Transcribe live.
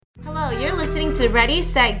listening to Ready,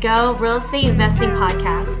 Set, Go Real Estate Investing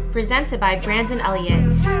Podcast, presented by Brandon Elliott.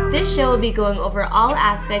 This show will be going over all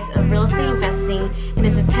aspects of real estate investing and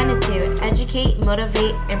is intended to educate,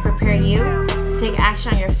 motivate, and prepare you to take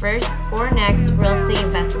action on your first or next real estate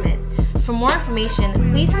investment. For more information,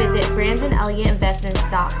 please visit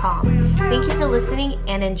BrandonElliottInvestments.com. Thank you for listening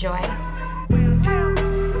and enjoy.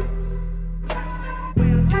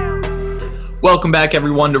 Welcome back,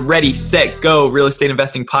 everyone, to Ready, Set, Go Real Estate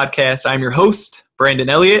Investing Podcast. I'm your host, Brandon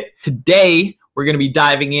Elliott. Today, we're going to be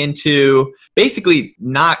diving into basically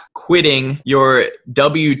not quitting your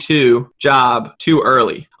W-2 job too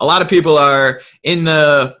early. A lot of people are in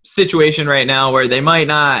the situation right now where they might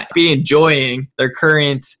not be enjoying their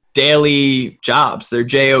current daily jobs, their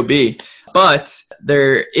job, but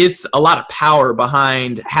there is a lot of power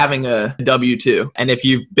behind having a W-2. And if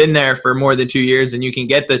you've been there for more than 2 years, and you can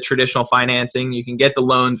get the traditional financing, you can get the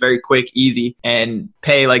loan very quick, easy, and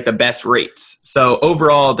pay like the best rates. So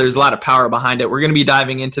overall, there's a lot of power behind it. We're going to be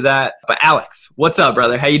diving into that. But Alex, what's up,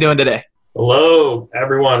 brother? How you doing today? Hello,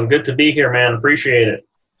 everyone. Good to be here, man. Appreciate it.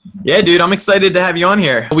 Yeah, dude, I'm excited to have you on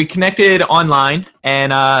here. We connected online,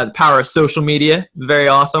 and the power of social media is very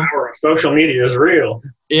awesome. The power of social media is real.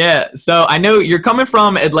 Yeah, so I know you're coming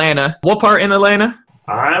from Atlanta. What part in Atlanta?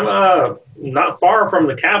 I'm not far from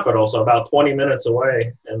the capital, so about 20 minutes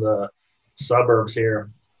away in the suburbs here.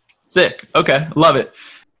 Sick. Okay, love it.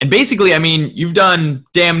 And basically, I mean, you've done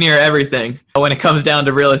damn near everything when it comes down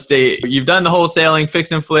to real estate. You've done the wholesaling,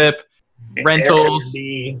 fix and flip, rentals,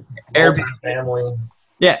 Airbnb, family.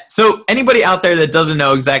 Yeah. So anybody out there that doesn't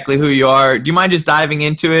know exactly who you are, do you mind just diving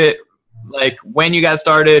into it? Like when you got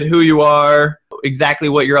started, who you are, exactly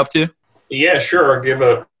what you're up to? Yeah, sure. I'll give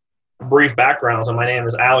a brief background. So my name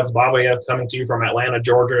is Alex Babayev, coming to you from Atlanta,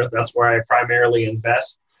 Georgia. That's where I primarily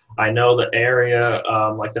invest. I know the area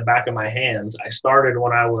like the back of my hand. I started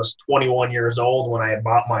when I was 21 years old, when I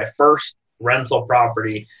bought my first rental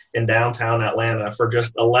property in downtown Atlanta for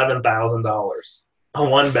just $11,000. A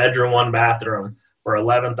one bedroom, one bathroom for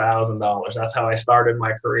 $11,000. That's how I started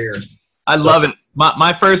my career. I love it.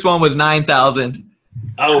 My first one was $9,000.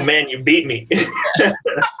 Oh man, you beat me.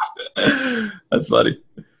 That's funny.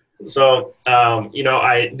 So,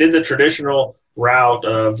 I did the traditional route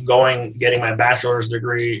of getting my bachelor's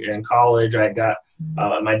degree in college. I got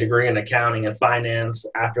my degree in accounting and finance.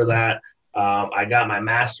 After that, I got my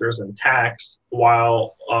master's in tax,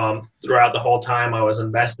 while throughout the whole time I was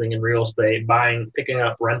investing in real estate, picking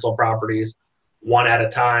up rental properties one at a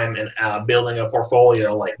time, and building a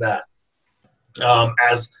portfolio like that.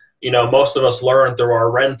 As you know, most of us learn through our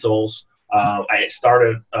rentals. I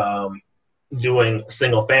started doing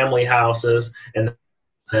single family houses, and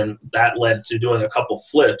then that led to doing a couple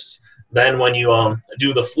flips. Then when you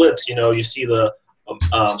do the flips, you see the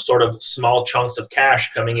sort of small chunks of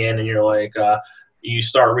cash coming in, and you're like, you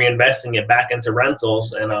start reinvesting it back into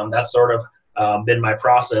rentals, and that's sort of been my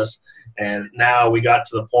process. And now we got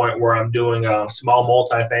to the point where I'm doing small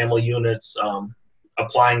multifamily units,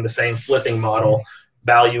 applying the same flipping model,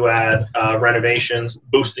 value add renovations,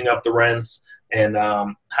 boosting up the rents, and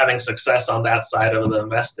having success on that side of the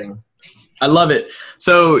investing. I love it.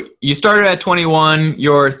 So you started at 21,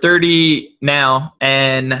 you're 30 now,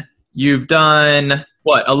 and you've done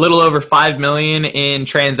a little over 5 million in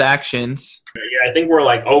transactions. Yeah, I think we're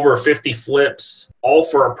like over 50 flips, all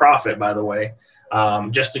for a profit, by the way.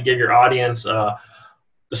 Just to give your audience,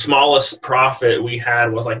 the smallest profit we had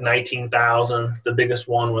was like 19,000. The biggest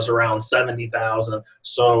one was around 70,000.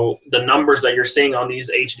 So the numbers that you're seeing on these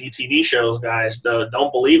HD TV shows, guys,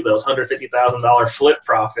 don't believe those $150,000 flip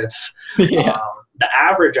profits. Yeah. The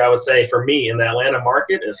average, I would say, for me in the Atlanta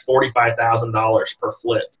market is $45,000 per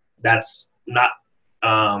flip. That's not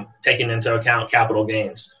taking into account capital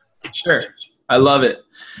gains. Sure. I love it.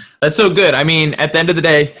 That's so good. I mean, at the end of the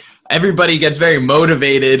day, everybody gets very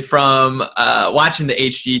motivated from watching the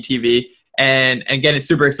HGTV and getting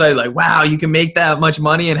super excited, like, wow, you can make that much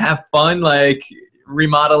money and have fun, like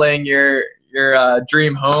remodeling your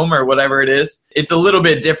dream home or whatever it is. It's a little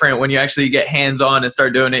bit different when you actually get hands-on and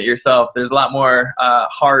start doing it yourself. There's a lot more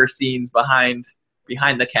horror scenes behind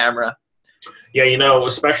the camera. Yeah,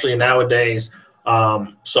 especially nowadays.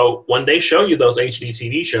 So when they show you those HD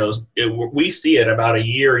TV shows, we see it about a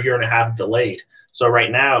year and a half delayed. So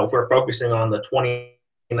right now, if we're focusing on the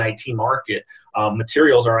 2019 market,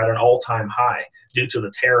 materials are at an all-time high due to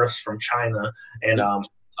the tariffs from China and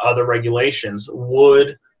other regulations.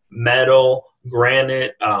 Wood, metal,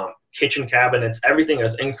 granite, kitchen cabinets, everything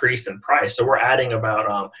has increased in price. So we're adding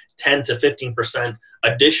about 10 to 15%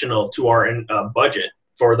 additional to our budget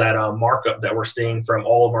for that markup that we're seeing from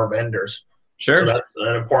all of our vendors. Sure. So that's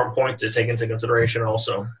an important point to take into consideration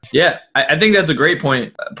also. Yeah, I think that's a great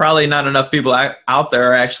point. Probably not enough people out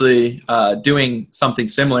there are actually doing something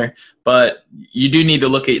similar, but you do need to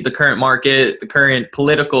look at the current market, the current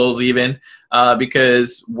politicals even,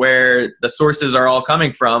 because where the sources are all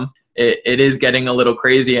coming from, it is getting a little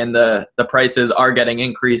crazy, and the prices are getting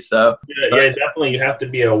increased. So definitely. You have to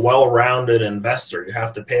be a well-rounded investor. You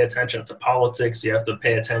have to pay attention to politics. You have to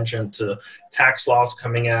pay attention to tax laws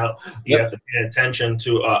coming out. You have to pay attention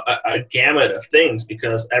to a gamut of things,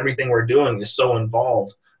 because everything we're doing is so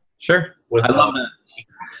involved. Sure. With I love that.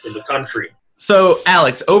 To the country. So,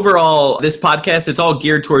 Alex, overall, this podcast, it's all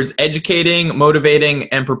geared towards educating, motivating,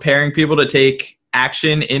 and preparing people to take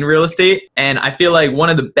action in real estate. And I feel like one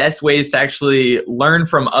of the best ways to actually learn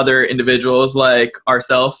from other individuals like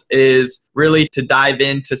ourselves is really to dive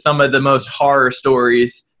into some of the most horror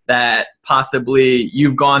stories that possibly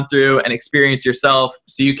you've gone through and experienced yourself,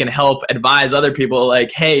 so you can help advise other people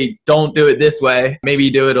like, hey, don't do it this way. Maybe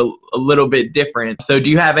do it a little bit different. So do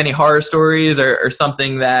you have any horror stories or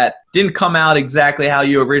something that didn't come out exactly how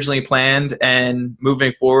you originally planned, and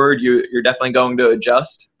moving forward, you're definitely going to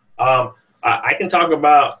adjust? I can talk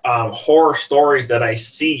about horror stories that I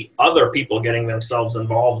see other people getting themselves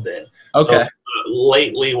involved in. Okay. So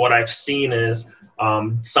lately what I've seen is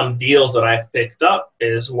some deals that I've picked up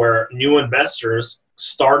is where new investors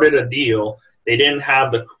started a deal. They didn't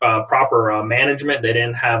have the proper management. They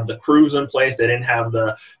didn't have the crews in place. They didn't have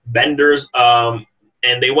the vendors. And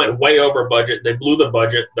they went way over budget. They blew the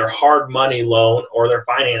budget. Their hard money loan or their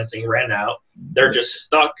financing ran out. They're just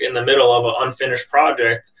stuck in the middle of an unfinished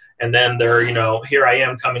project. And then they're, here I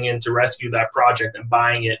am coming in to rescue that project and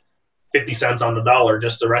buying it 50 cents on the dollar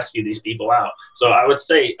just to rescue these people out. So I would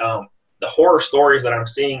say the horror stories that I'm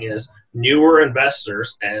seeing is newer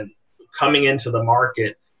investors and coming into the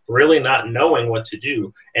market really not knowing what to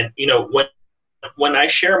do. And, when I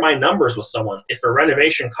share my numbers with someone, if a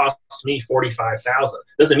renovation costs me $45,000,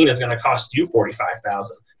 doesn't mean it's going to cost you $45,000,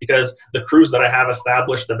 because the crews that I have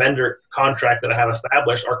established, the vendor contracts that I have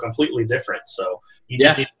established are completely different. So you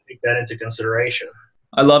just need to take that into consideration.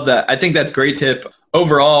 I love that. I think that's a great tip.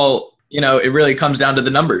 Overall, it really comes down to the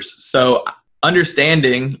numbers. So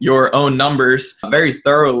understanding your own numbers very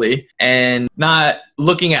thoroughly and not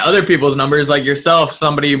looking at other people's numbers like yourself,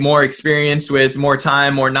 somebody more experienced with more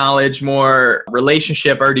time, more knowledge, more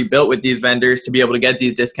relationship already built with these vendors to be able to get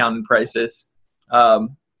these discounted prices.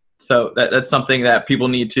 So that's something that people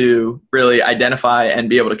need to really identify and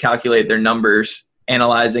be able to calculate their numbers,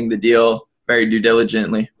 analyzing the deal very due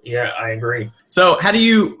diligently. Yeah, I agree. So do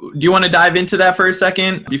you want to dive into that for a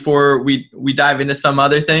second before we dive into some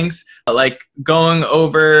other things, like going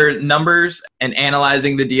over numbers and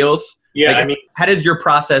analyzing the deals? Yeah, how does your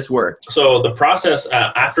process work? So the process,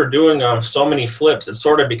 after doing so many flips, it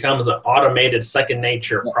sort of becomes an automated second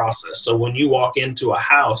nature process. So when you walk into a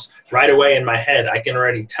house, right away in my head, I can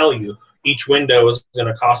already tell you each window is going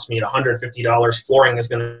to cost me $150. Flooring is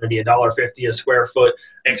going to be $1.50 a square foot.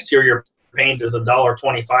 Exterior paint is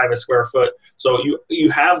 $1.25 a square foot. So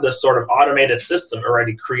you have this sort of automated system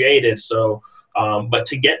already created. So, but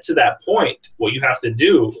to get to that point, what you have to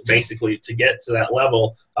do basically to get to that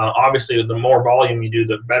level, obviously the more volume you do,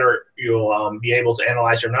 the better you'll be able to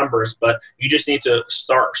analyze your numbers. But you just need to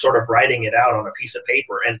start sort of writing it out on a piece of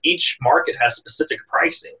paper. And each market has specific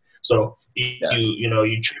pricing. So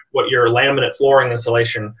you check what your laminate flooring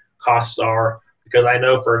installation costs are. Because I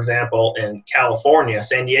know, for example, in California,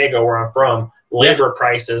 San Diego, where I'm from, labor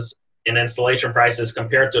prices and installation prices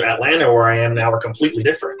compared to Atlanta, where I am now, are completely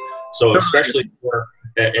different. So especially if we're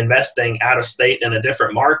investing out of state in a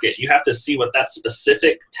different market, you have to see what that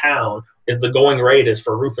specific town is, the going rate is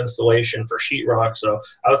for roof installation, for sheetrock. So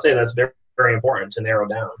I would say that's very, very important to narrow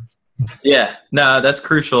down. Yeah, no, that's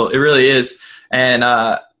crucial. It really is. And,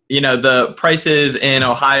 the prices in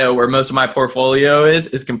Ohio, where most of my portfolio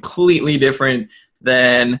is completely different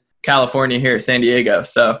than California here at San Diego.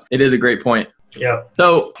 So it is a great point. Yeah.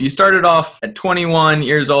 So you started off at 21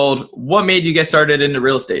 years old. What made you get started into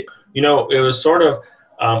real estate? It was sort of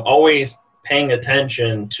always paying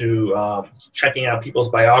attention to checking out people's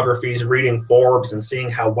biographies, reading Forbes, and seeing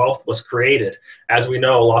how wealth was created. As we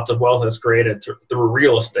know, lots of wealth is created through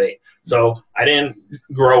real estate. So I didn't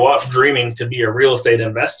grow up dreaming to be a real estate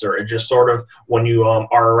investor. It just sort of, when you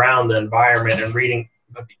are around the environment and reading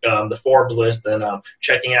the Forbes list and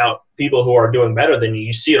checking out people who are doing better than you,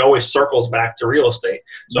 you see it always circles back to real estate.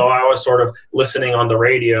 So I was sort of listening on the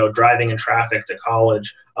radio, driving in traffic to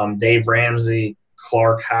college, Dave Ramsey,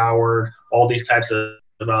 Clark Howard, all these types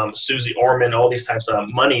of Susie Orman, all these types of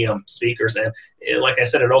money speakers. And like I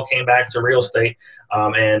said, it all came back to real estate.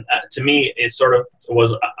 And to me, it sort of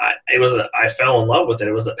was, I fell in love with it.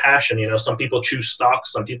 It was a passion. You know, some people choose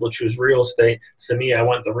stocks, some people choose real estate. To me, I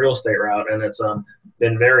went the real estate route, and it's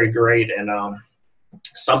been very great and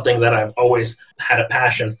something that I've always had a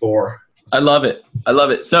passion for. I love it. I love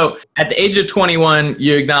it. So at the age of 21,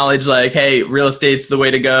 you acknowledge like, hey, real estate's the way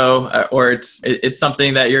to go, or it's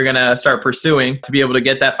something that you're going to start pursuing to be able to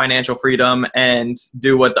get that financial freedom and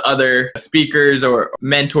do what the other speakers or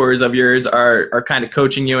mentors of yours are kind of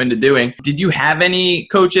coaching you into doing. Did you have any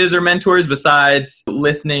coaches or mentors besides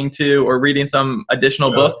listening to or reading some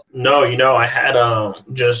additional books? No, you know, I had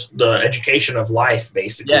just the education of life,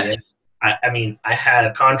 basically. Yeah. I mean, I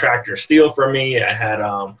had contractors steal from me. I had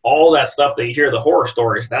all that stuff that you hear, the horror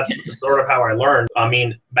stories. That's sort of how I learned. I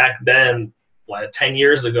mean, back then, like 10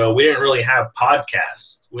 years ago, we didn't really have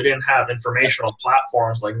podcasts. We didn't have informational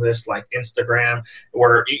platforms like this, like Instagram,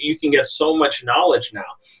 where you can get so much knowledge now.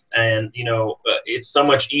 And, you know, it's so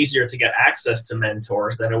much easier to get access to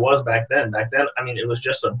mentors than it was back then. Back then, I mean, it was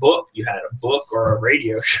just a book. You had a book or a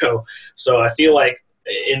radio show. So I feel like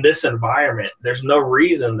in this environment, there's no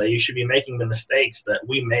reason that you should be making the mistakes that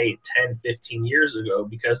we made 10, 15 years ago,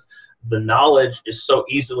 because the knowledge is so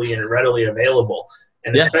easily and readily available.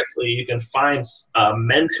 And especially you can find a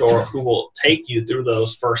mentor who will take you through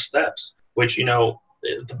those first steps, which, you know,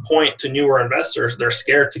 the point to newer investors, they're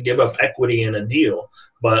scared to give up equity in a deal.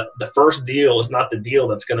 But the first deal is not the deal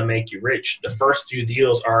that's going to make you rich. The first few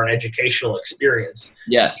deals are an educational experience.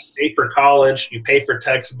 Yes. You pay for college, you pay for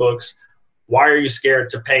textbooks. Why are you scared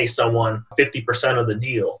to pay someone 50% of the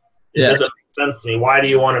deal? It doesn't make sense to me. Why do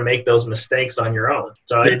you want to make those mistakes on your own?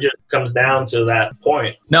 So it just comes down to that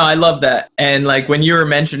point. No, I love that. And like when you were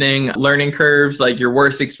mentioning learning curves, like your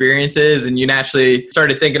worst experiences, and you naturally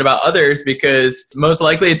started thinking about others, because most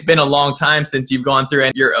likely it's been a long time since you've gone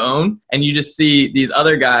through your own, and you just see these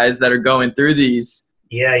other guys that are going through these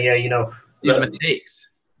you know, these mistakes.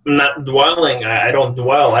 I'm not dwelling. I don't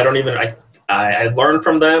dwell. I learned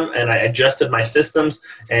from them and I adjusted my systems.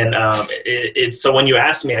 And it's so when you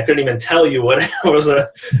asked me, I couldn't even tell you what was a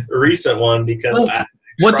recent one, because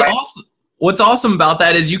What's awesome about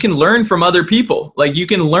that is you can learn from other people. Like you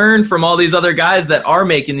can learn from all these other guys that are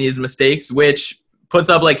making these mistakes, which puts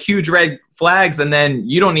up like huge red flags, and then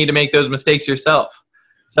you don't need to make those mistakes yourself.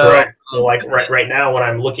 So, right. So like right now when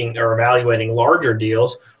I'm looking or evaluating larger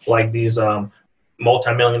deals like these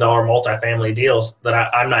multi-million-dollar multifamily deals that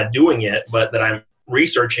I'm not doing yet, but that I'm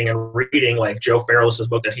researching and reading, like Joe Fairless's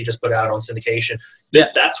book that he just put out on syndication.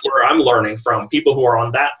 That's where I'm learning from people who are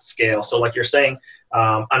on that scale. So like you're saying,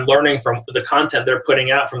 I'm learning from the content they're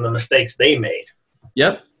putting out from the mistakes they made.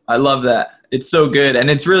 Yep. I love that. It's so good. And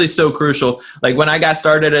it's really so crucial. Like when I got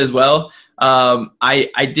started as well,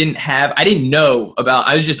 I didn't know about,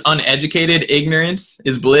 I was just uneducated. Ignorance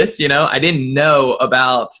is bliss. You know, I didn't know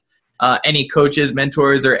about any coaches,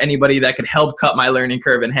 mentors, or anybody that could help cut my learning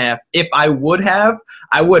curve in half. If I would have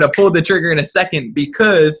pulled the trigger in a second,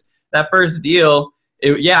 because that first deal,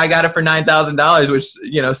 I got it for $9,000, which,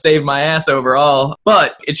 you know, saved my ass overall.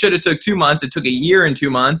 But it should have took 2 months. It took a year and 2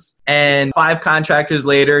 months. And 5 contractors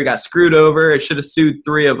later, got screwed over. It should have sued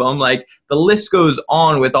 3 of them. Like the list goes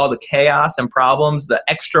on with all the chaos and problems, the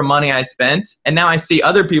extra money I spent. And now I see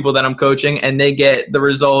other people that I'm coaching and they get the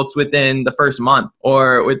results within the first month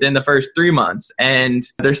or within the first 3 months. And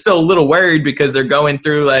they're still a little worried because they're going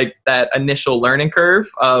through like that initial learning curve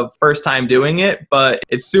of first time doing it. But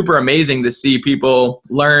it's super amazing to see people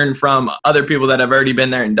learn from other people that have already been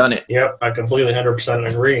there and done it. Yep, I completely 100%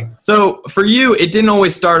 agree. So for you, it didn't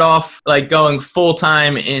always start off like going full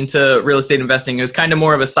time into real estate investing. It was kind of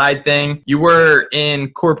more of a side thing. You were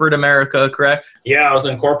in corporate America, correct? Yeah, I was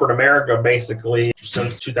in corporate America basically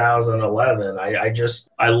since 2011.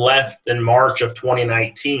 I left in March of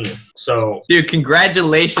 2019. So, dude,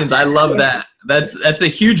 congratulations. I love that. That's a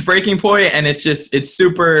huge breaking point, and it's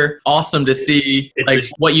super awesome to see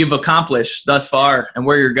what you've accomplished thus far and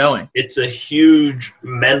where you're going. It's a huge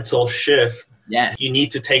mental shift. Yes. You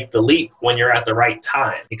need to take the leap when you're at the right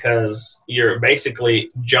time, because you're basically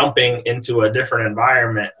jumping into a different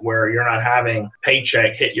environment where you're not having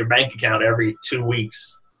paycheck hit your bank account every 2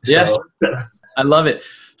 weeks. Yes. I love it.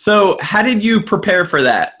 So how did you prepare for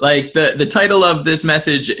that? Like the title of this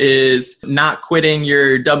message is not quitting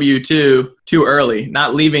your W-2 too early,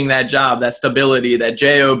 not leaving that job, that stability, that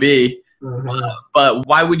job. Mm-hmm. But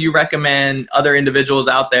why would you recommend other individuals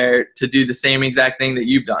out there to do the same exact thing that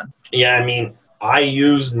you've done? Yeah, I mean, I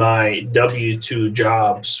used my W-2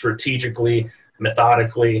 job strategically,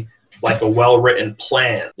 methodically, like a well-written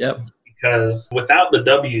plan. Yep. because without the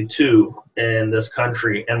W-2 in this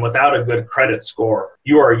country and without a good credit score,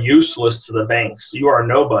 you are useless to the banks. You are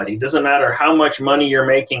nobody. Doesn't matter how much money you're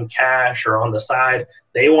making cash or on the side.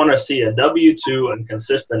 They want to see a W-2 and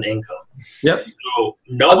consistent income. Yep. So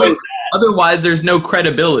knowing that. Otherwise, there's no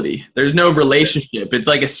credibility. There's no relationship. It's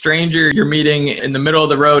like a stranger you're meeting in the middle of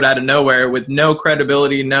the road out of nowhere with no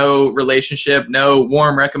credibility, no relationship, no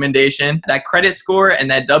warm recommendation. That credit score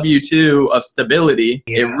and that W-2 of stability,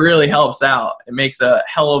 it really helps out. It makes a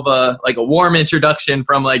hell of a warm introduction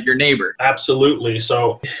from like your neighbor. Absolutely.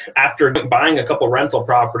 So after buying a couple rental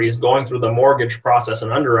properties, going through the mortgage process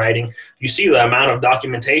and underwriting, you see the amount of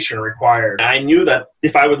documentation required. I knew that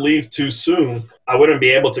if I would leave too soon, I wouldn't be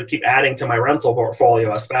able to keep adding to my rental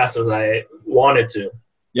portfolio as fast as I wanted to.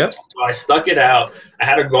 Yep. So I stuck it out. I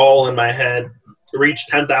had a goal in my head to reach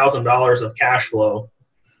 $10,000 of cash flow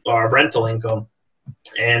or rental income.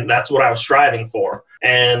 And that's what I was striving for.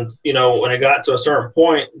 And, when it got to a certain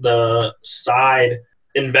point, the side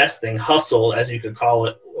investing hustle, as you could call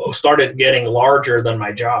it, started getting larger than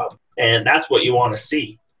my job. And that's what you want to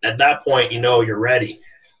see. At that point, you're ready.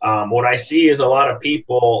 What I see is a lot of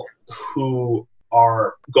people who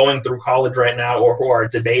are going through college right now or who are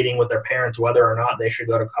debating with their parents whether or not they should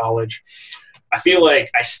go to college. I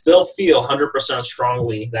still feel 100%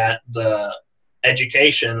 strongly that the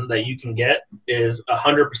education that you can get is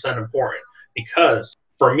 100% important, because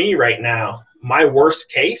for me right now, my worst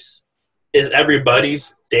case is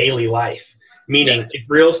everybody's daily life. Meaning, if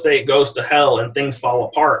real estate goes to hell and things fall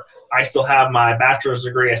apart, I still have my bachelor's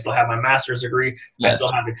degree, I still have my master's degree, I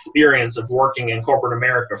still have experience of working in corporate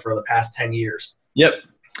America for the past 10 years. Yep.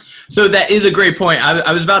 So that is a great point.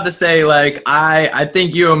 I was about to say, I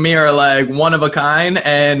think you and me are one of a kind,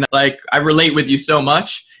 and I relate with you so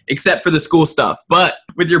much, except for the school stuff. But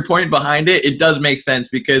with your point behind it, it does make sense,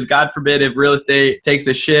 because God forbid if real estate takes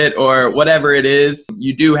a shit or whatever it is,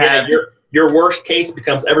 you do have... Your worst case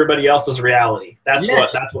becomes everybody else's reality. That's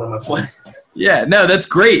what I'm applying. Yeah, no, that's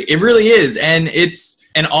great. It really is. And it's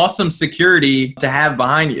an awesome security to have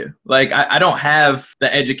behind you. I don't have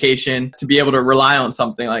the education to be able to rely on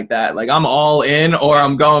something like that. I'm all in, or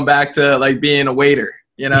I'm going back to being a waiter.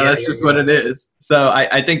 That's just what it is. So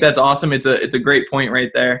I think that's awesome. It's a great point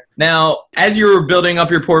right there. Now, as you were building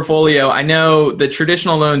up your portfolio, I know the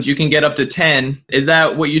traditional loans, you can get up to 10. Is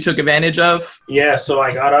that what you took advantage of? Yeah, so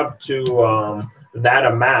I got up to that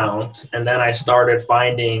amount, and then I started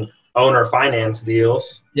finding owner finance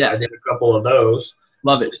deals. Yeah. I did a couple of those.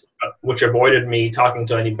 Love it. Which avoided me talking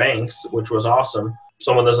to any banks, which was awesome.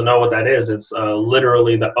 Someone doesn't know what that is. It's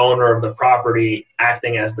literally the owner of the property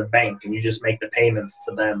acting as the bank, and you just make the payments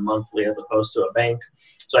to them monthly as opposed to a bank.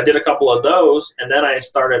 So I did a couple of those, and then I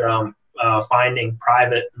started finding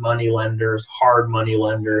private money lenders, hard money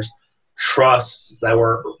lenders, trusts that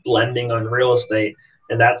were lending on real estate,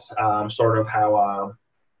 and that's sort of how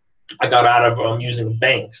I got out of using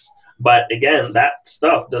banks. But again, that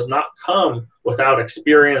stuff does not come without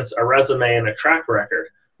experience, a resume, and a track record.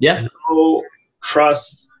 Yeah. No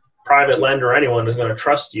trust private lender or anyone is going to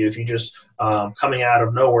trust you if you just coming out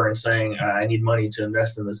of nowhere and saying, I need money to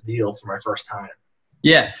invest in this deal for my first time.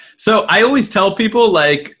 Yeah. So I always tell people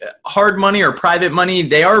hard money or private money,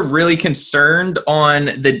 they are really concerned on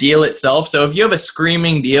the deal itself. So if you have a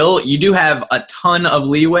screaming deal, you do have a ton of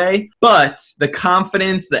leeway, but the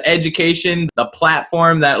confidence, the education, the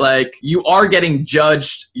platform that you are getting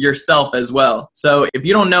judged yourself as well. So if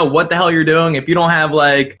you don't know what the hell you're doing, if you don't have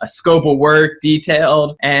a scope of work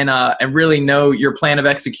detailed and really know your plan of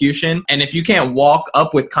execution, and if you can't walk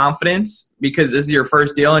up with confidence because this is your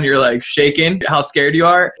first deal and you're shaking how scared you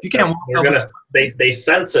are, you can't walk up. They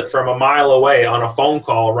sense it from a mile away on a phone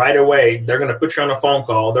call right away. They're going to put you on a phone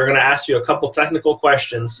call. They're going to ask you a couple technical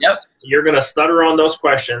questions. Yep. You're going to stutter on those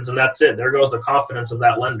questions, and that's it. There goes the confidence of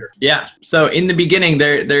that lender. Yeah. So in the beginning,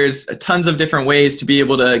 there's tons of different ways to be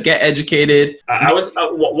able to get educated. I would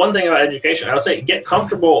one thing about education, I would say get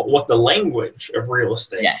comfortable with the language of real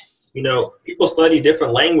estate. Yes. People study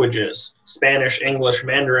different languages, Spanish, English,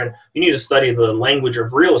 Mandarin. You need to study the language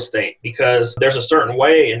of real estate, because there's a certain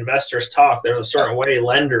way investors talk. There's a certain way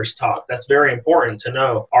lenders talk. That's very important to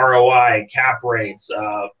know. ROI, cap rates,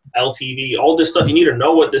 LTV, all this stuff. You need to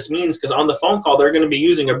know what this means, because on the phone call, they're going to be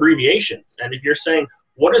using abbreviations. And if you're saying,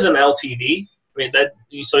 what is an LTV? I mean, that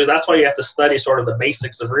So that's why you have to study sort of the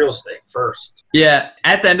basics of real estate first. Yeah.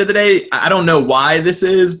 At the end of the day, I don't know why this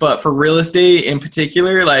is, but for real estate in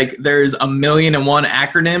particular, like there's 1,000,001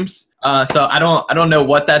 acronyms. So I don't know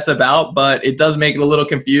what that's about, but it does make it a little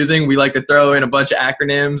confusing. We like to throw in a bunch of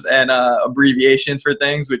acronyms and abbreviations for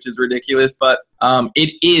things, which is ridiculous, but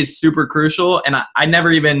it is super crucial. And I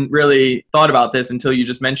never even really thought about this until you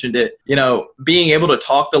just mentioned it. You know, being able to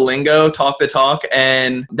talk the lingo, talk the talk,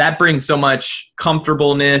 and that brings so much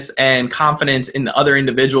comfortableness and confidence in the other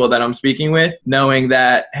individual that I'm speaking with, knowing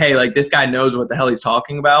that, hey, like this guy knows what the hell he's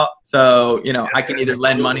talking about. So, you know, I can either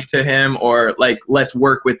lend money to him or like, let's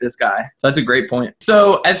work with this guy. So that's a great point.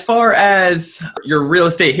 So as far as your real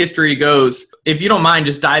estate history goes, if you don't mind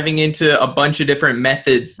just diving into a bunch of different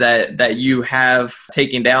methods that you have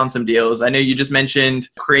taken down some deals. I know you just mentioned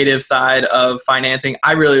creative side of financing.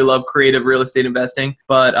 I really love creative real estate investing,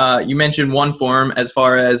 but you mentioned one form as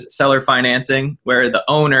far as seller financing, where the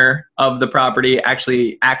owner of the property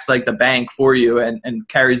actually acts like the bank for you and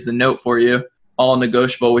carries the note for you, all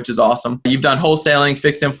negotiable, which is awesome. You've done wholesaling,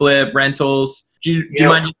 fix and flip, rentals. Do you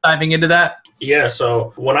mind just diving into that? Yeah,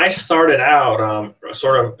 so when I started out,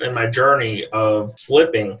 sort of in my journey of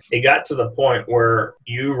flipping, it got to the point where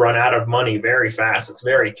you run out of money very fast. It's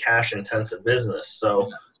very cash-intensive business.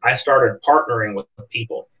 So I started partnering with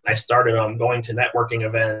people. I started going to networking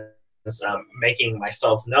events, making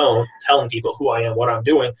myself known, telling people who I am, what I'm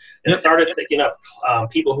doing, and started picking up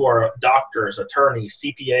people who are doctors, attorneys,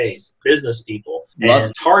 CPAs, business people,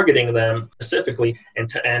 and targeting them specifically.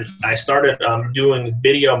 And I started doing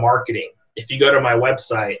video marketing. If you go to my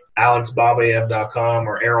website, alexbabayev.com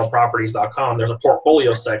or arrowproperties.com, there's a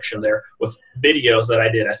portfolio section there with videos that I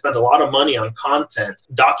did. I spent a lot of money on content,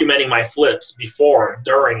 documenting my flips before,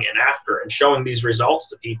 during, and after, and showing these results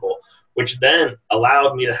to people, which then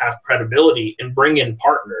allowed me to have credibility and bring in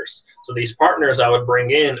partners. So these partners I would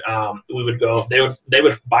bring in, they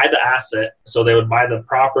would buy the asset. So they would buy the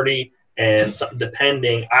property, and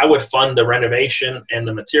I would fund the renovation and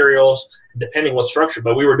the materials, depending what structure,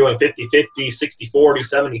 but we were doing 50-50,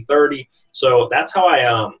 60-40, 70-30. So that's how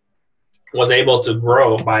I was able to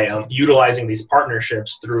grow by utilizing these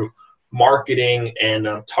partnerships through marketing and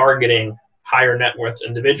targeting higher net worth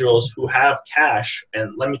individuals who have cash.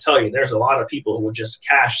 And let me tell you, there's a lot of people who are just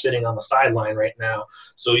cash sitting on the sideline right now.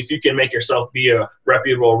 So if you can make yourself be a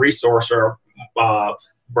reputable resource or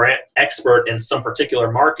brand expert in some particular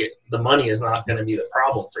market, the money is not going to be the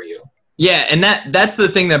problem for you. Yeah, and that's the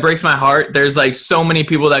thing that breaks my heart. There's like so many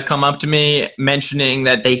people that come up to me mentioning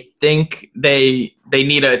that they think they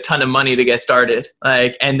need a ton of money to get started,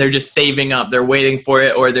 like, and they're just saving up, they're waiting for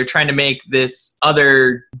it, or they're trying to make this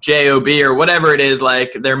other job or whatever it is,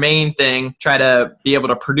 like their main thing, try to be able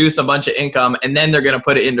to produce a bunch of income, and then they're going to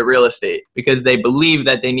put it into real estate because they believe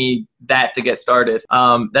that they need that to get started.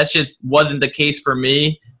 That's just wasn't the case for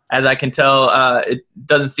me. As I can tell, it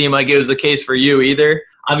doesn't seem like it was the case for you either.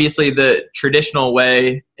 Obviously, the traditional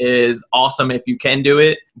way is awesome if you can do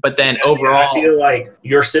it, but then overall, I feel like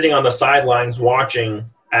you're sitting on the sidelines watching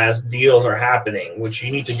as deals are happening, which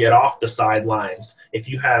you need to get off the sidelines. If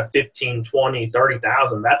you have 15, 20,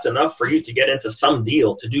 30,000, that's enough for you to get into some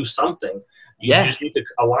deal, to do something. You just need to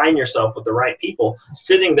align yourself with the right people.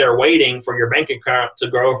 Sitting there waiting for your bank account to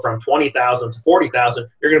grow from 20,000 to 40,000,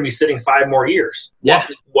 you're going to be sitting 5 more years. Yeah.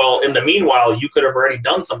 Well, in the meanwhile, you could have already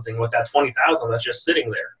done something with that 20,000 that's just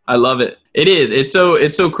sitting there. I love it. It is. It's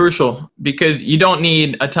so crucial because you don't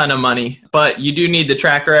need a ton of money, but you do need the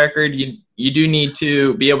track record. You do need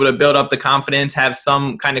to be able to build up the confidence, have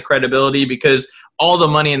some kind of credibility, because all the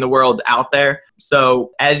money in the world's out there.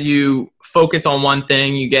 So as you focus on one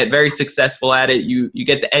thing, you get very successful at it. You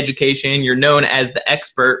get the education. You're known as the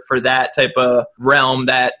expert for that type of realm,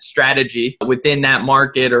 that strategy within that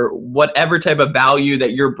market, or whatever type of value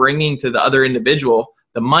that you're bringing to the other individual.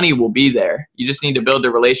 The money will be there. You just need to build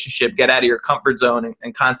a relationship, get out of your comfort zone,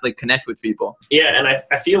 and constantly connect with people. Yeah, and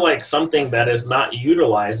I feel like something that is not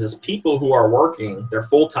utilized is people who are working their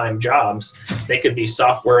full-time jobs. They could be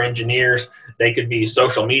software engineers. They could be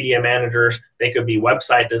social media managers. They could be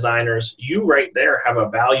website designers. You right there have a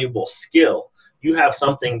valuable skill. You have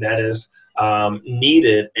something that is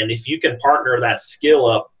needed. And if you can partner that skill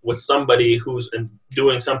up with somebody who's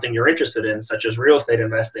doing something you're interested in, such as real estate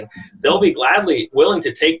investing, they'll be gladly willing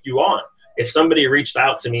to take you on. If somebody reached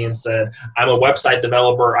out to me and said, I'm a website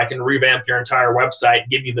developer, I can revamp your entire website,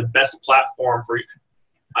 give you the best platform for you,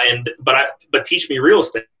 but teach me real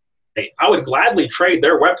estate, I would gladly trade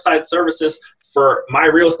their website services for my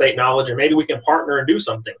real estate knowledge, and maybe we can partner and do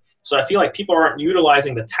something. So I feel like people aren't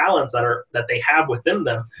utilizing the talents that they have within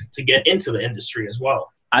them to get into the industry as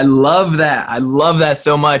well. I love that. I love that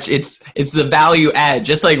so much. It's the value add.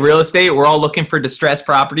 Just like real estate, we're all looking for distressed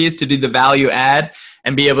properties to do the value add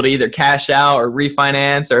and be able to either cash out or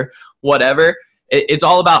refinance or whatever. It's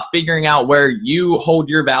all about figuring out where you hold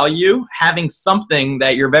your value, having something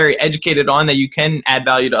that you're very educated on that you can add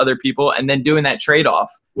value to other people, and then doing that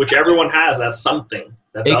trade-off. Which everyone has. That's something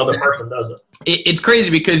that the other person doesn't. It's crazy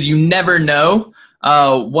because you never know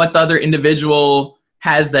what the other individual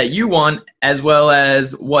has that you want, as well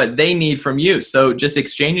as what they need from you. So just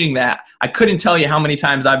exchanging that, I couldn't tell you how many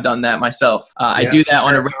times I've done that myself. I do that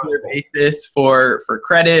on a regular basis for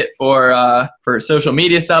credit, for social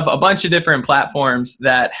media stuff, a bunch of different platforms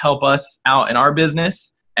that help us out in our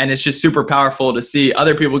business. And it's just super powerful to see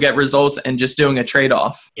other people get results and just doing a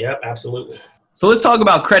trade-off. Yep, absolutely. So let's talk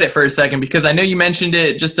about credit for a second, because I know you mentioned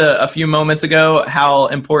it just a few moments ago, how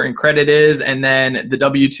important credit is, and then the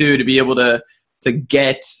W-2 to be able to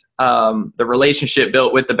get the relationship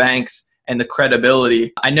built with the banks and the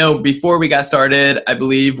credibility. I know before we got started, I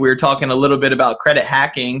believe we were talking a little bit about credit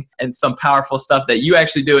hacking and some powerful stuff that you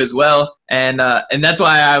actually do as well. And that's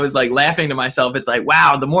why I was like laughing to myself. It's like,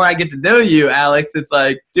 wow, the more I get to know you, Alex, it's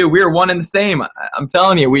like, dude, we're one and the same. I'm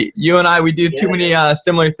telling you, you and I do too many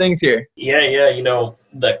similar things here. Yeah. You know,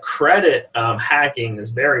 the credit hacking is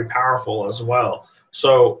very powerful as well.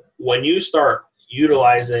 So when you start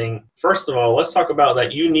utilizing, first of all, let's talk about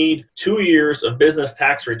that. You need 2 years of business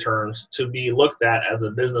tax returns to be looked at as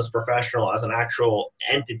a business professional, as an actual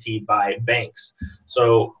entity by banks.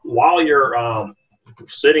 So while you're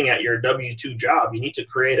sitting at your W-2 job, you need to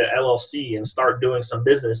create an LLC and start doing some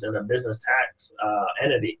business in a business tax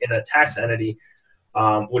entity,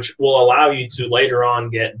 which will allow you to later on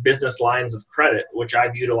get business lines of credit, which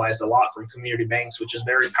I've utilized a lot from community banks, which is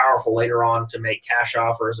very powerful later on to make cash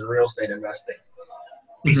offers in real estate investing.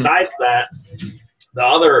 Besides that, the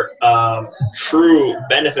other true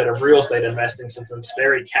benefit of real estate investing, since it's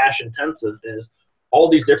very cash intensive, is all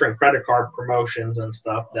these different credit card promotions and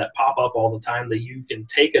stuff that pop up all the time that you can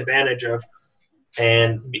take advantage of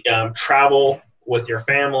and travel with your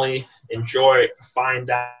family, enjoy fine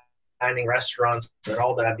dining restaurants and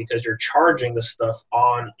all that, because you're charging the stuff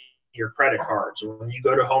on your credit card. So when you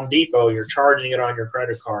go to Home Depot, you're charging it on your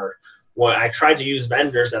credit card. Well, I try to use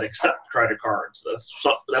vendors that accept credit cards.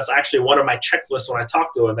 That's actually one of my checklists when I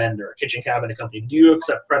talk to a vendor, a kitchen cabinet company. Do you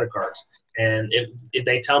accept credit cards? And if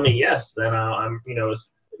they tell me yes, then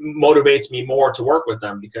motivates me more to work with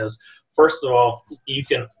them, because first of all, you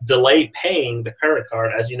can delay paying the credit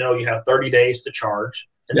card. As you know, you have 30 days to charge,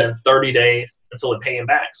 and then 30 days until it paying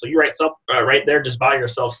back. So you right there, just buy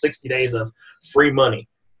yourself 60 days of free money.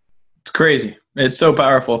 It's crazy. It's so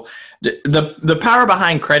powerful. The power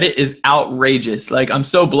behind credit is outrageous. Like, I'm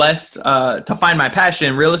so blessed to find my passion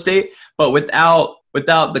in real estate, but without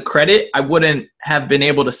the credit, I wouldn't have been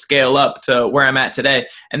able to scale up to where I'm at today.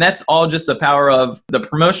 And that's all just the power of the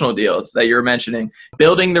promotional deals that you're mentioning,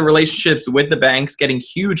 building the relationships with the banks, getting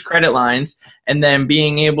huge credit lines, and then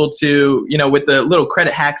being able to, with the little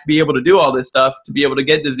credit hacks, be able to do all this stuff to be able to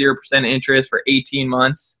get the 0% interest for 18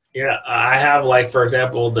 months. Yeah, I have, for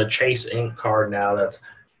example, the Chase Inc. card now that's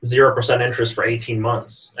 0% interest for 18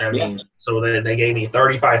 months. I mean, so they gave me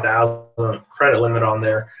 $35,000 credit limit on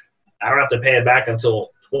there. I don't have to pay it back until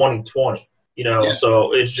 2020,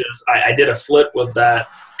 So it's just, I did a flip with that,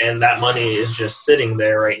 and that money is just sitting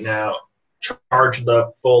there right now, charged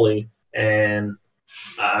up fully, and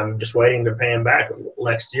I'm just waiting to pay them back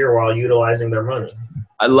next year while utilizing their money.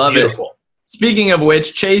 I love it. Speaking of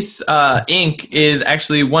which, Chase Inc. is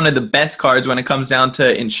actually one of the best cards when it comes down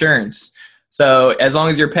to insurance. So as long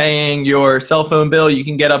as you're paying your cell phone bill, you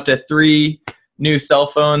can get up to 3 new cell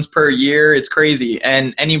phones per year. It's crazy.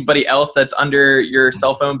 And anybody else that's under your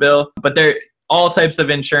cell phone bill, but they're all types of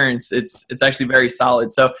insurance. It's actually very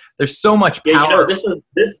solid. So there's so much power.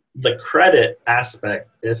 The credit aspect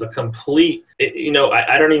is a complete,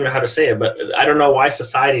 I don't even know how to say it, but I don't know why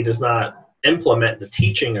society does not implement the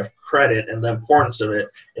teaching of credit and the importance of it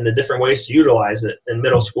and the different ways to utilize it in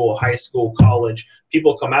middle school, high school, college.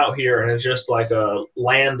 People come out here and it's just like a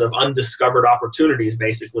land of undiscovered opportunities,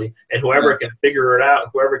 basically. And whoever can figure it out,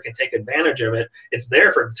 whoever can take advantage of it, it's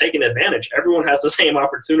there for taking advantage. Everyone has the same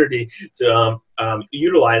opportunity to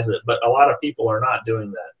utilize it, but a lot of people are not doing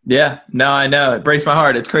that. Yeah, no, I know. It breaks my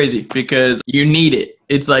heart. It's crazy because you need it.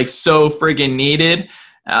 It's like so friggin' needed.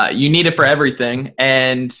 You need it for everything.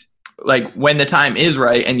 And like when the time is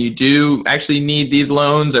right and you do actually need these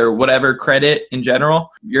loans or whatever credit in general,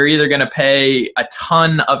 you're either going to pay a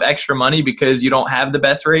ton of extra money because you don't have the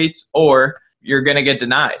best rates, or you're going to get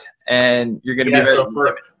denied and you're going to be very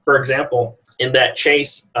for example, in that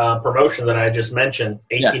Chase promotion that I just mentioned,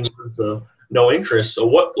 18 months of no interest.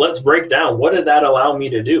 So let's break down. What did that allow me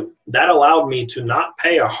to do? That allowed me to not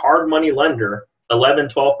pay a hard money lender 11,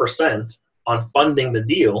 12% on funding the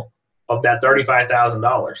deal of that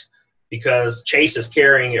 $35,000 because Chase is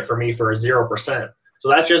carrying it for me for 0%. So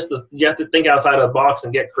that's just you have to think outside of the box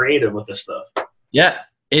and get creative with this stuff. Yeah.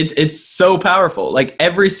 It's so powerful. Like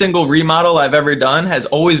every single remodel I've ever done has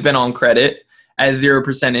always been on credit at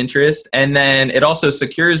 0% interest. And then it also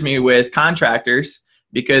secures me with contractors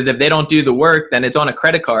because if they don't do the work, then it's on a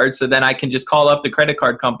credit card. So then I can just call up the credit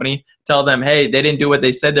card company, tell them, hey, they didn't do what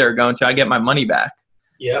they said they were going to. I get my money back.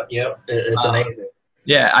 Yep. It's amazing.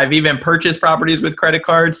 Yeah, I've even purchased properties with credit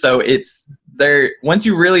cards. So it's there. Once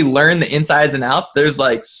you really learn the insides and outs, there's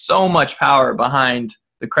like so much power behind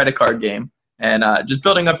the credit card game and just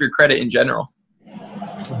building up your credit in general.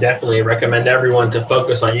 Definitely recommend everyone to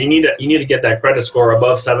focus on. You need to get that credit score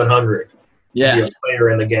above 700. Yeah, to be a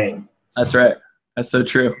player in the game. That's right. That's so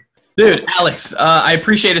true, dude. Alex, I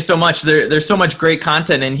appreciate it so much. There's so much great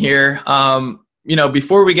content in here.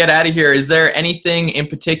 Before we get out of here, is there anything in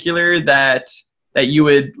particular that you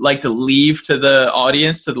would like to leave to the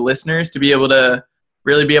audience, to the listeners, to be able to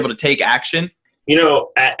really be able to take action?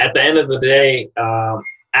 At the end of the day,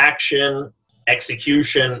 action,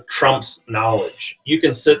 execution trumps knowledge. You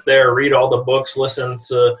can sit there, read all the books, listen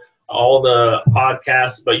to all the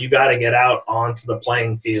podcasts, but you got to get out onto the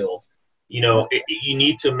playing field. You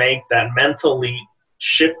need to make that mental leap,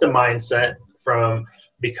 shift the mindset from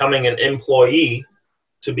becoming an employee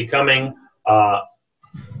to becoming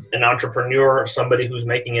an entrepreneur, somebody who's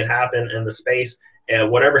making it happen in the space, and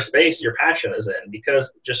whatever space your passion is in,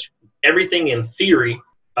 because just everything in theory,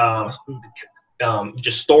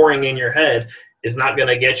 just storing in your head is not going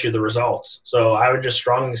to get you the results. So I would just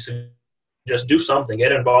strongly suggest just do something,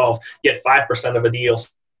 get involved, get 5% of a deal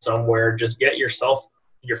somewhere, just get your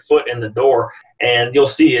foot in the door, and you'll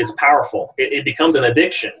see it's powerful. It becomes an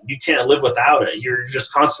addiction. You can't live without it. You're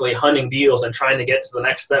just constantly hunting deals and trying to get to the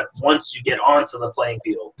next step once you get onto the playing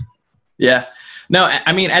field. Yeah. No,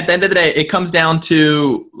 I mean, at the end of the day, it comes down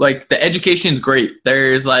to like the education is great.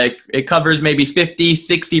 There's it covers maybe 50,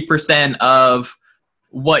 60% of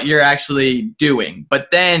what you're actually doing. But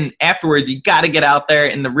then afterwards, you got to get out there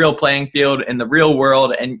in the real playing field, in the real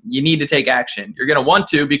world, and you need to take action. You're going to want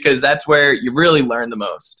to, because that's where you really learn the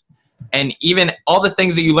most. And even all the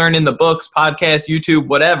things that you learn in the books, podcasts, YouTube,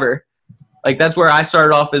 whatever, that's where I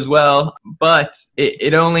started off as well. But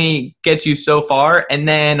it only gets you so far. And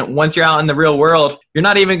then once you're out in the real world, you're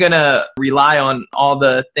not even going to rely on all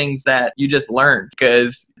the things that you just learned,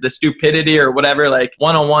 because the stupidity or whatever,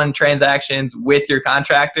 one-on-one transactions with your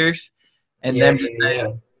contractors and them just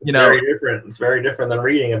saying, very different. It's very different than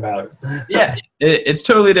reading about it. Yeah, it's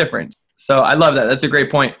totally different. So I love that. That's a great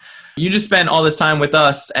point. You just spent all this time with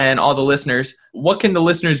us and all the listeners. What can the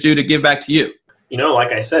listeners do to give back to you?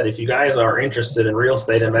 Like I said, if you guys are interested in real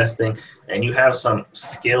estate investing and you have some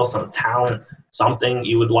skill, some talent, something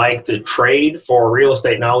you would like to trade for real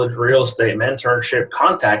estate knowledge, real estate mentorship,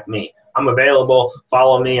 contact me. I'm available.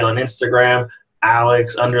 Follow me on Instagram,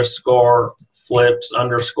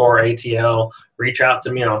 Alex_Flips_ATL. Reach out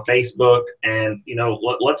to me on Facebook, and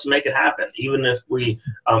let's make it happen. Even if we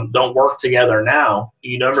don't work together now,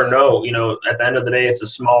 you never know. At the end of the day, it's a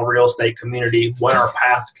small real estate community. When our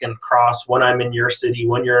paths can cross, when I'm in your city,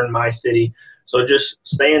 when you're in my city. So just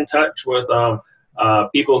stay in touch with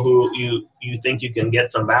people who you think you can get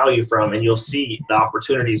some value from, and you'll see the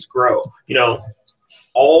opportunities grow.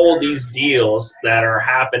 All these deals that are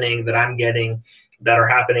happening that I'm getting, that are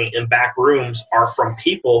happening in back rooms, are from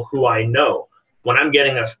people who I know. When I'm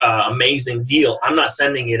getting an amazing deal, I'm not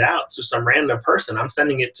sending it out to some random person. I'm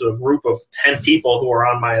sending it to a group of 10 people who are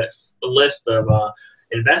on my list of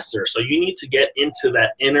investors. So you need to get into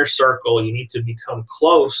that inner circle. You need to become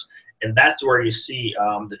close, and that's where you see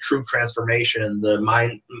the true transformation. Your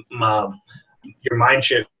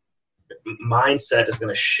mindset is going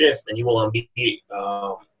to shift, and you will be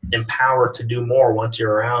empowered to do more once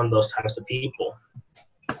you're around those types of people.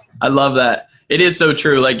 I love that. It is so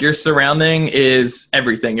true. Your surrounding is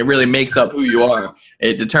everything. It really makes up who you are.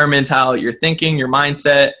 It determines how you're thinking, your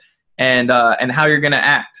mindset, and how you're going to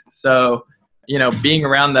act. So, being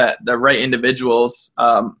around the right individuals.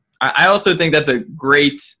 I also think that's a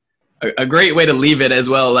great way to leave it as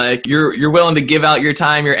well. You're willing to give out your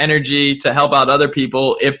time, your energy to help out other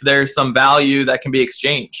people if there's some value that can be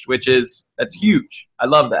exchanged, that's huge. I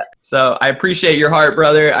love that. So I appreciate your heart,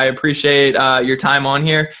 brother. I appreciate your time on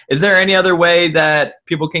here. Is there any other way that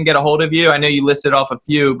people can get a hold of you? I know you listed off a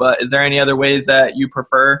few, but is there any other ways that you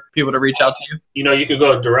prefer people to reach out to you? You know, you could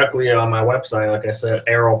go directly on my website, like I said,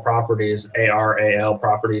 Aral Properties, ARAL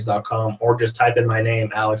Properties.com, or just type in my name,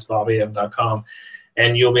 alexbabayev.com,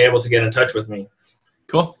 and you'll be able to get in touch with me.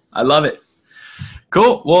 Cool. I love it.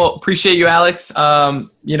 Cool. Well, appreciate you, Alex.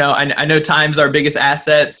 You know, I know time's our biggest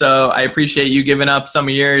asset, so I appreciate you giving up some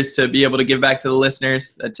of yours to be able to give back to the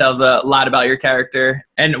listeners. That tells a lot about your character.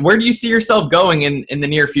 And where do you see yourself going in the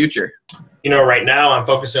near future? You know, right now I'm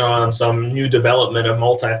focusing on some new development of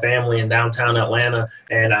multifamily in downtown Atlanta,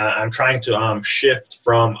 and I'm trying to shift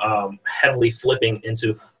from heavily flipping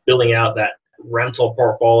into building out that rental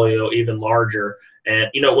portfolio even larger. And,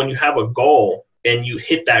 you know, when you have a goal, and you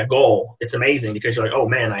hit that goal, it's amazing because you're like, oh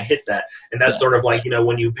man, I hit that. And that's sort of like, you know,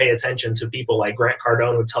 when you pay attention to people like Grant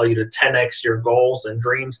Cardone who tell you to 10x your goals and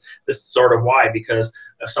dreams, this is sort of why, because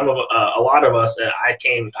a lot of us, I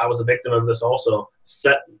was a victim of this also,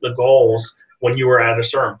 set the goals when you were at a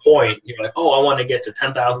certain point. You're like, oh, I want to get to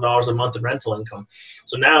 $10,000 a month in rental income.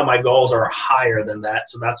 So now my goals are higher than that.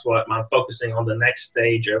 So that's what I'm focusing on, the next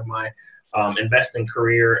stage of my investing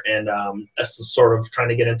career, and that's sort of trying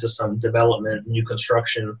to get into some development, new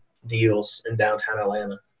construction deals in downtown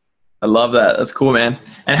Atlanta. I love that. That's cool, man.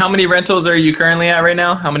 And how many rentals are you currently at right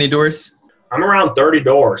now? How many doors? I'm around 30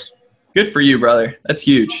 doors. Good for you, brother. That's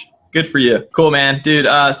huge. Good for you. Cool, man. Dude,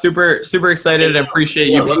 super excited and appreciate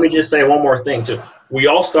you. Let me just say one more thing too. We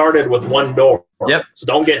all started with one door. Yep. So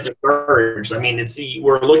don't get discouraged. I mean,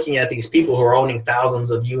 we're looking at these people who are owning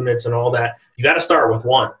thousands of units and all that. You got to start with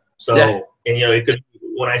one. So, and you know, it could,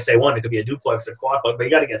 when I say one, it could be a duplex, a quadplex, but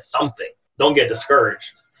you got to get something. Don't get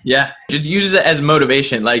discouraged. Yeah. Just use it as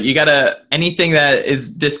motivation. Like anything that is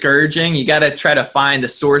discouraging, you got to try to find the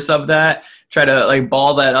source of that, try to like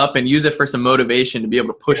ball that up and use it for some motivation to be able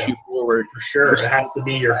to push you forward. For sure. It has to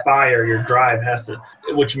be your fire, your drive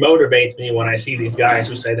which motivates me when I see these guys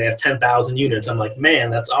who say they have 10,000 units. I'm like,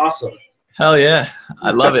 man, that's awesome. Hell yeah.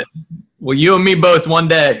 I love it. Well, you and me both one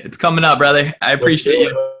day. It's coming up, brother. I appreciate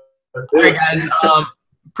you. All right, guys.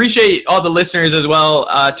 Appreciate all the listeners as well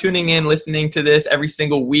tuning in, listening to this every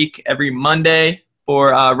single week, every Monday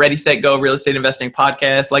for Ready, Set, Go Real Estate Investing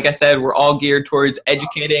Podcast. Like I said, we're all geared towards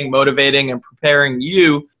educating, motivating, and preparing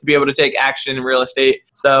you to be able to take action in real estate.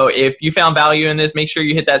 So if you found value in this, make sure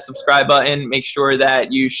you hit that subscribe button. Make sure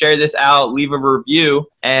that you share this out, leave a review,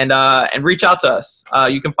 and reach out to us.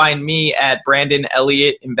 You can find me at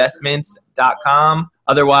BrandonElliottInvestments.com.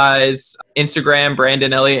 Otherwise, Instagram,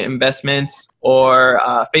 Brandon Elliott Investments, or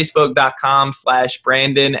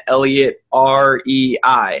Facebook.com/Brandon Elliott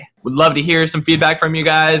REI. Would love to hear some feedback from you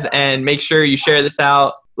guys, and make sure you share this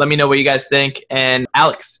out. Let me know what you guys think. And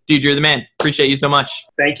Alex, dude, you're the man. Appreciate you so much.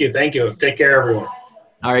 Thank you. Take care, everyone.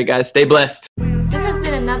 All right, guys, stay blessed. This has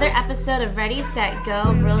been another episode of Ready, Set,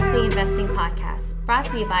 Go Real Estate Investing Podcast, brought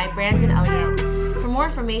to you by Brandon Elliott. For more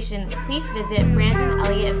information, please visit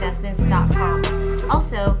BrandonElliottInvestments.com.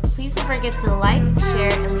 Also, please don't forget to like,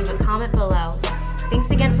 share, and leave a comment below.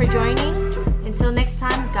 Thanks again for joining. Until next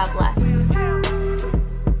time, God bless.